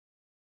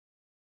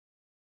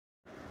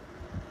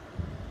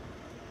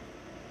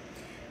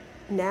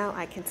Now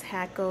I can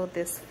tackle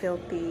this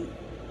filthy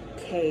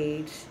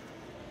cage.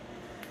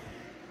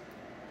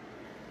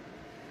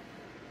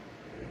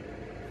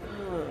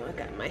 Oh, I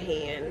got my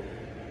hand.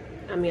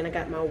 I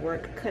got my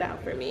work cut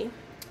out for me.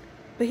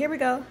 But here we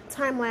go,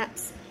 time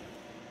lapse.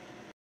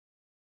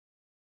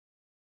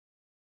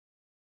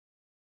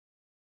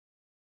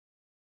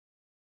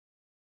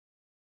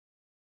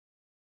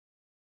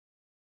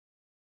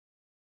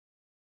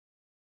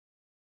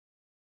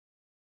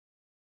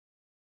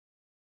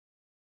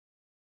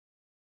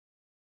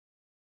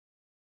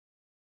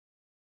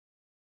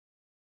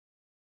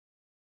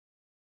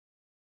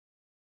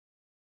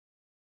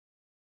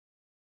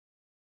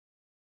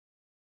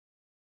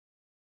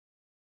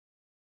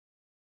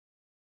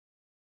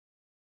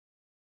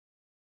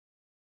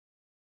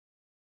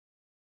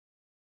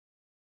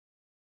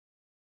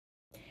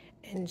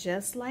 And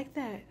just like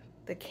that,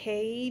 the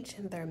cage,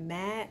 their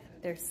mat,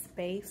 their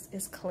space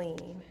is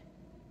clean.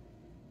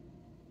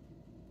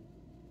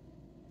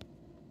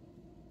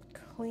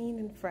 Clean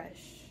and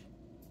fresh.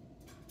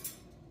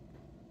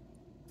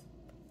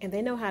 And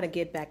they know how to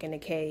get back in the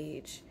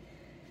cage.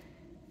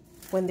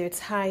 When they're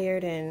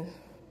tired and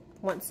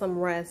want some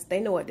rest,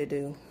 they know what to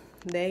do.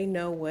 They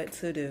know what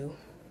to do.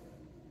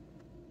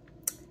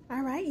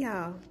 All right,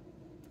 y'all.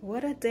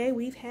 What a day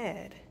we've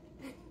had.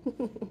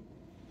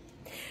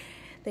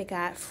 They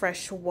got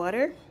fresh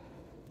water,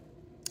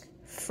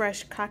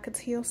 fresh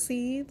cockatiel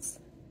seeds,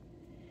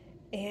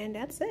 and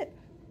that's it.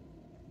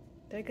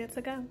 They're good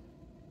to go.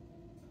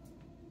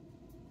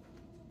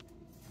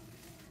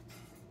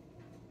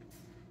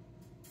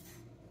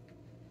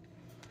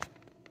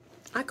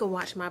 I could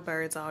watch my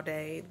birds all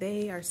day.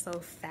 They are so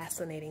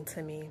fascinating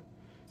to me.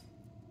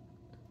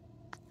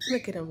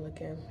 Look at them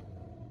looking.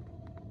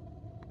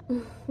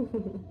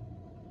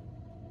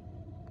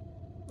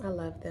 I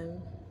love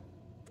them.